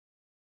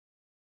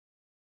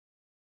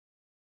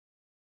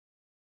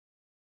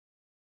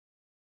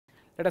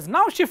Let us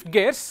now shift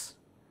gears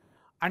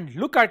and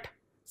look at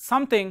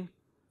something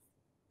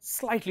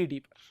slightly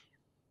deeper.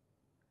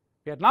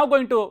 We are now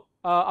going to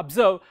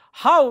observe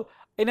how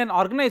in an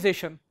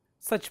organization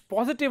such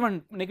positive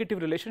and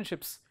negative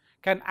relationships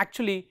can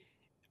actually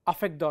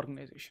affect the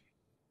organization.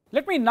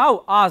 Let me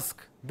now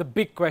ask the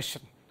big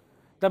question,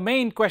 the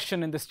main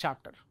question in this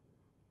chapter.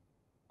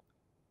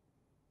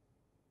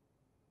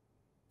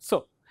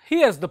 So,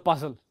 here is the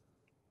puzzle.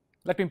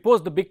 Let me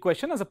pose the big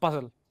question as a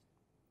puzzle.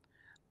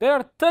 There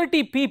are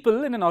 30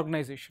 people in an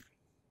organization,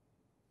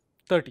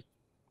 30.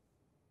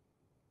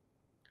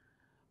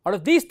 Out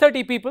of these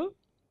 30 people,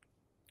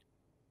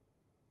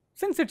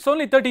 since it is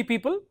only 30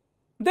 people,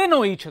 they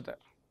know each other.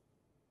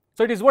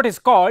 So, it is what is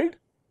called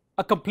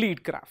a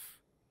complete graph.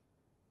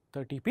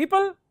 30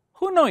 people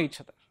who know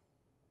each other.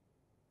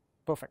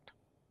 Perfect.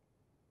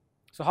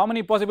 So, how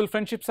many possible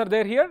friendships are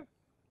there here?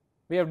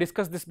 We have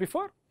discussed this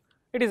before.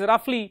 It is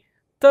roughly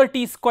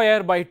 30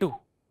 square by 2.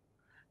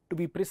 To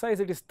be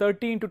precise, it is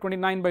 30 into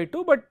 29 by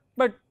 2,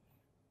 but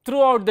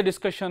throughout the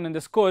discussion in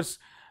this course,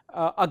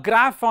 a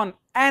graph on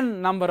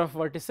n number of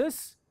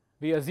vertices,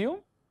 we assume,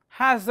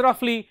 has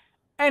roughly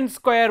n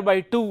square by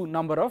 2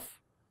 number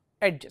of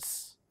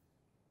edges.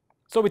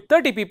 So, with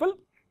 30 people,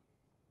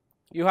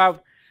 you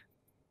have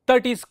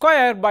 30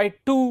 square by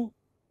 2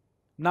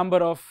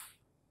 number of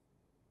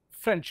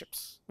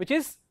friendships, which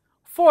is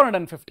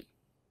 450,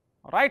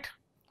 alright.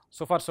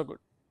 So far so good.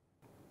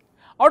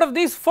 Out of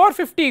these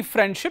 450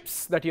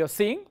 friendships that you are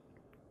seeing,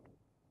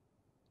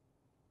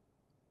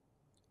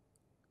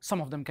 some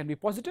of them can be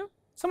positive,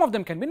 some of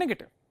them can be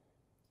negative.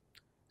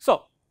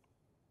 So,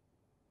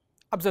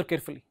 observe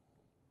carefully.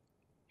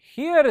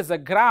 Here is a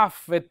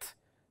graph with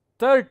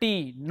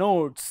 30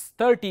 nodes,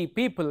 30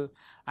 people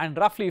and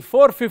roughly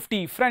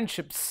 450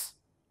 friendships,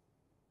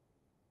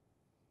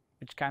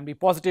 which can be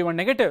positive and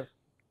negative.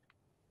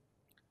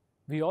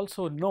 We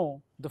also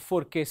know the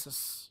 4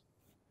 cases.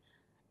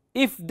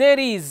 If there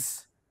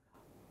is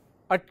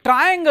a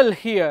triangle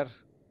here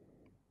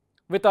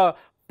with a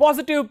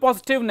positive,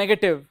 positive,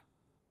 negative,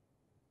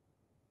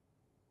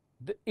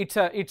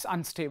 it's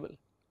unstable.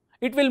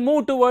 It will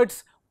move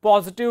towards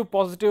positive,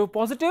 positive,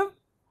 positive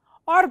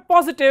or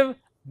positive,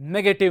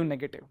 negative,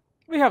 negative.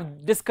 We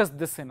have discussed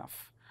this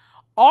enough.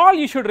 All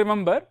you should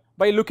remember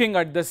by looking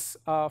at this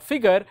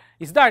figure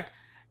is that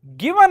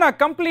given a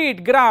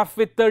complete graph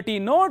with 30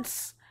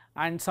 nodes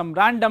and some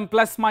random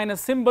plus minus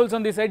symbols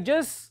on these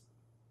edges,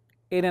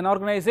 in an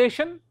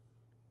organization,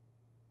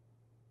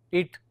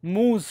 it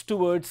moves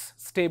towards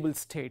stable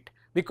state,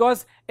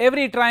 because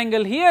every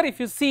triangle here, if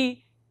you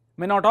see,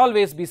 may not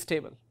always be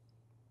stable.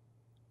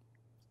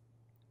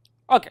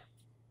 Okay.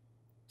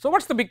 So,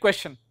 what is the big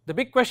question? The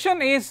big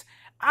question is,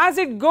 as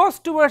it goes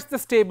towards the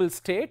stable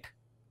state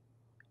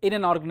in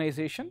an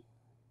organization,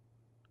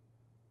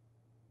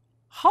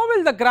 how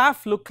will the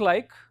graph look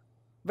like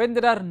when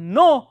there are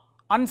no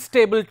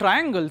unstable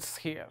triangles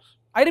here?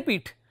 I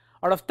repeat,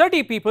 out of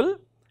 30 people,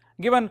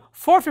 given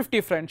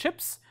 450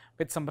 friendships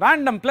with some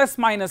random plus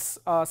minus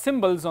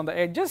symbols on the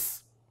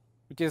edges,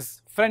 which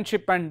is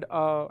friendship and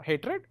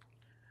hatred,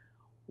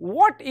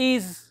 what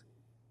does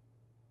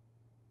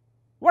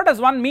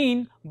one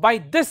mean by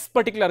this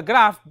particular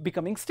graph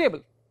becoming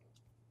stable?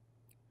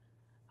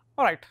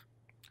 Alright.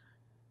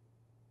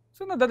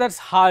 So, now that is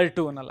hard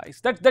to analyze.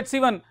 That's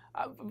even,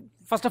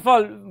 first of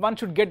all, one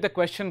should get the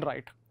question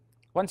right.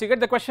 Once you get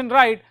the question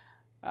right,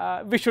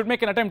 we should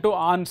make an attempt to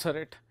answer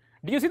it.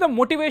 Do you see the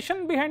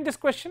motivation behind this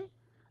question?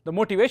 The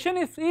motivation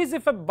is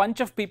if a bunch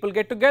of people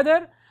get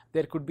together,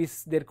 there could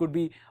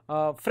be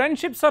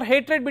friendships or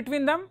hatred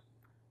between them.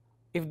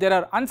 If there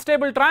are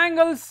unstable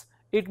triangles,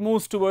 it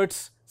moves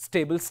towards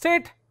stable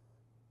state.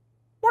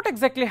 What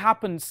exactly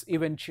happens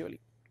eventually?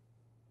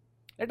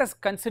 Let us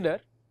consider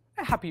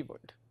a happy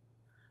world.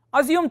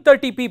 Assume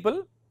 30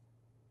 people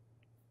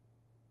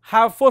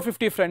have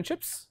 450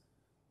 friendships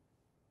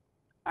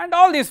and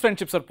all these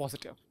friendships are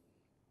positive.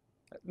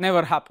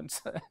 Never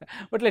happens,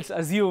 but let us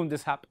assume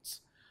this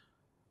happens.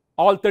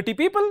 All 30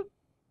 people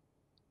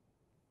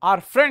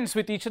are friends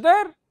with each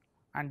other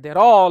and they are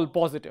all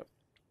positive.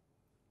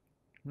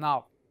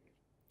 Now,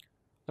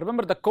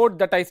 remember the quote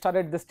that I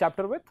started this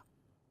chapter with?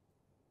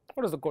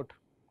 What is the quote?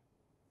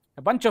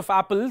 A bunch of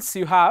apples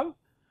you have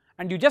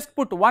and you just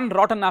put one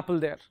rotten apple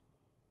there.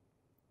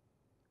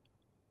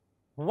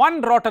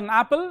 One rotten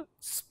apple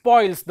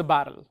spoils the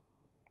barrel,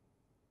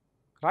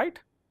 right?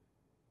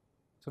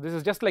 So, this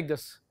is just like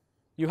this.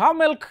 You have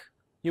milk,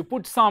 you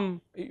put a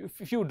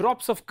few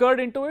drops of curd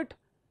into it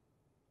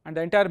and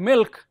the entire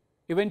milk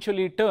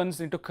eventually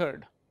turns into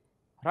curd,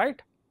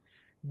 right?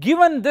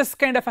 Given this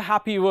kind of a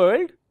happy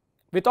world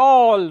with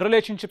all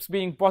relationships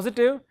being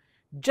positive,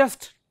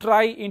 just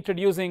try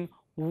introducing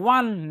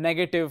one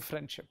negative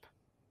friendship.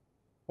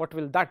 What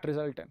will that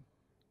result in?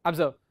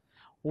 Observe,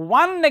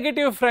 one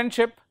negative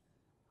friendship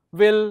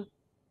will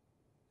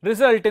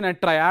result in a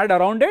triad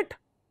around it,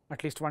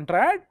 at least one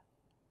triad,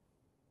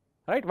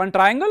 right? One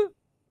triangle,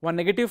 one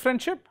negative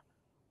friendship,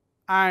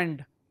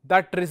 and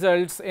that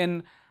results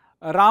in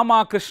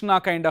Rama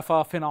Krishna kind of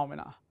a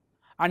phenomena.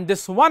 And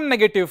this one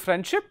negative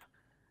friendship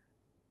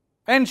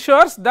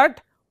ensures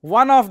that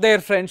one of their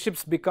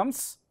friendships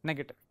becomes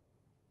negative,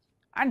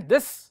 and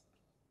this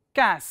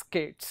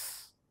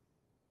cascades.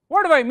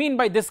 What do I mean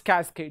by this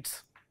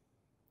cascades?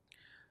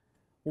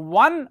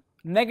 One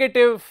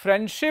negative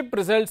friendship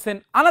results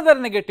in another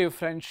negative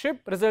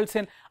friendship, results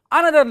in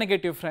another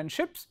negative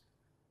friendships,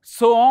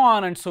 so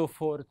on and so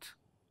forth.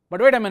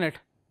 But wait a minute,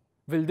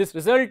 will this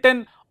result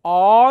in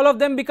all of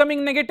them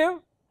becoming negative?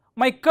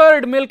 My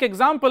curd milk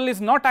example is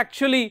not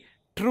actually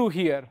true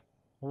here.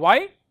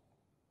 Why?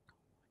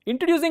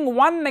 Introducing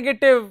one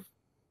negative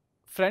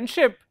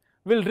friendship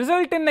will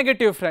result in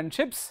negative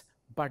friendships,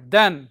 but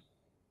then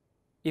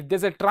if there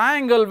is a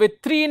triangle with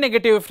 3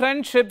 negative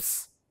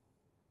friendships,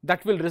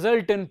 that will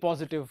result in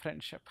positive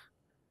friendship.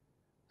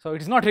 So,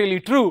 it is not really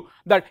true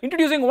that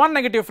introducing one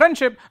negative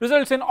friendship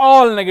results in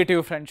all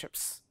negative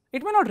friendships.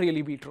 It may not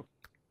really be true.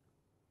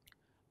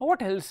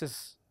 What else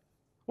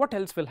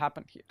will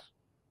happen here?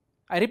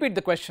 I repeat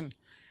the question,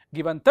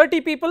 given 30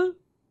 people,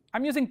 I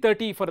am using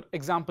 30 for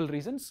example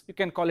reasons, you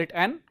can call it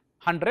n,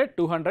 100,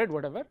 200,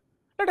 whatever,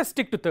 let us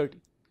stick to 30.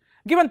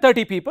 Given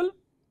 30 people,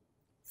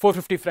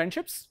 450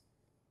 friendships,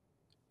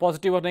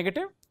 positive or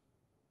negative,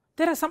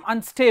 there are some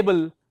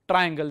unstable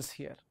triangles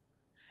here.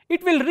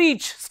 It will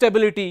reach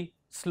stability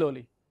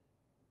slowly.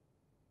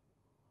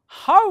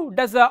 How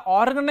does an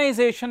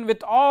organization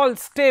with all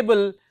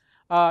stable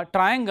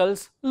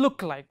triangles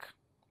look like?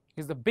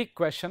 Is the big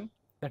question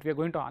that we are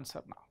going to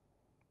answer now.